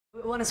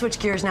We want to switch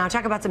gears now,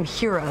 talk about some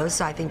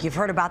heroes. I think you've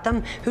heard about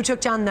them, who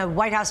took down the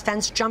White House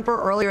fence jumper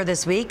earlier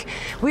this week.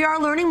 We are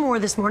learning more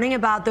this morning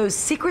about those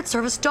Secret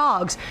Service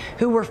dogs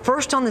who were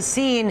first on the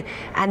scene,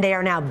 and they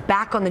are now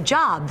back on the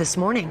job this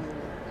morning.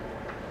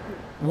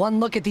 One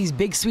look at these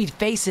big, sweet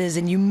faces,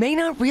 and you may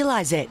not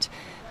realize it,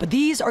 but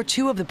these are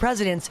two of the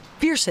president's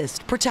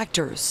fiercest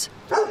protectors.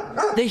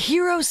 The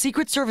hero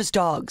Secret Service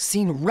dogs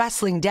seen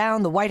wrestling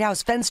down the White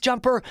House fence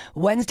jumper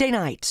Wednesday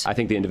night. I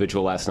think the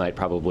individual last night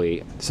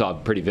probably saw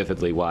pretty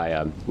vividly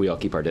why we all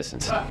keep our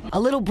distance. A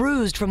little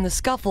bruised from the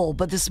scuffle,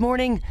 but this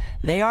morning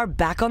they are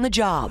back on the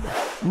job.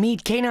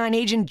 Meet Canine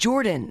Agent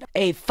Jordan,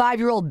 a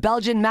 5-year-old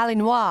Belgian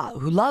Malinois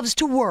who loves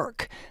to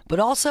work, but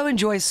also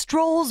enjoys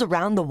strolls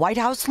around the White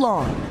House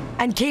lawn.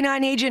 And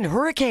Canine Agent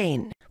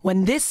Hurricane.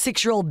 When this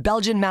 6-year-old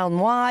Belgian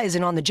Malinois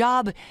isn't on the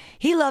job,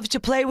 he loves to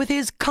play with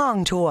his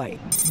Kong toy.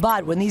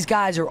 But when these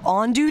guys are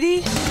on duty,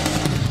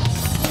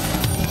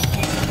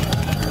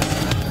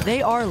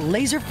 they are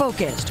laser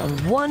focused on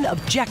one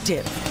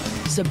objective: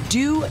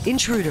 subdue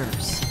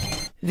intruders.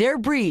 Their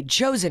breed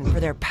chosen for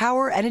their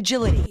power and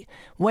agility,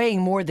 weighing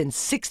more than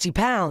 60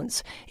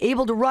 pounds,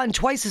 able to run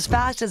twice as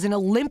fast as an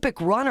Olympic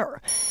runner.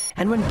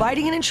 And when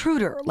biting an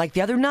intruder, like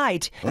the other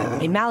night,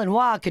 a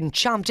Malinois can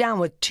chomp down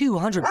with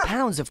 200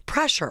 pounds of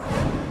pressure.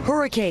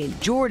 Hurricane,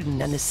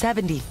 Jordan, and the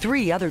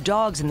 73 other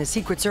dogs in the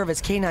Secret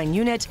Service Canine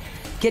Unit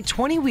get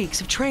 20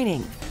 weeks of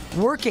training,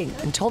 working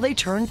until they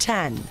turn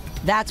 10.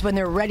 That's when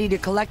they're ready to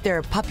collect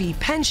their puppy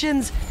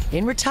pensions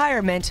in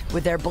retirement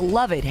with their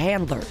beloved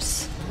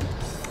handlers.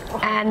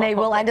 And they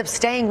will end up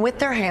staying with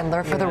their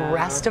handler for the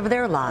rest of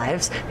their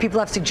lives. People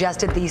have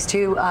suggested these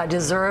two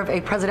deserve a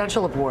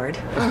presidential award.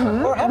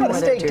 Or how about a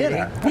steak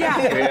dinner? Yeah.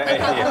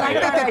 I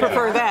think I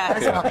prefer that.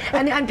 As well.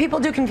 And people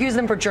do confuse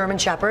them for German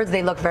Shepherds.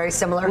 They look very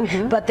similar,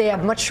 but they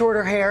have much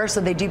shorter hair, so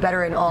they do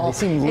better in all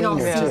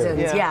seasons.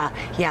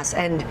 Yes,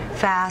 and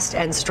fast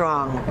and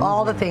strong.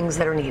 All the things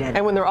that are needed.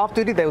 And when they're off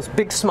duty, those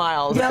big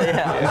smiles. Yep.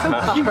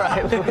 Yeah. All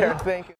right. Thank you.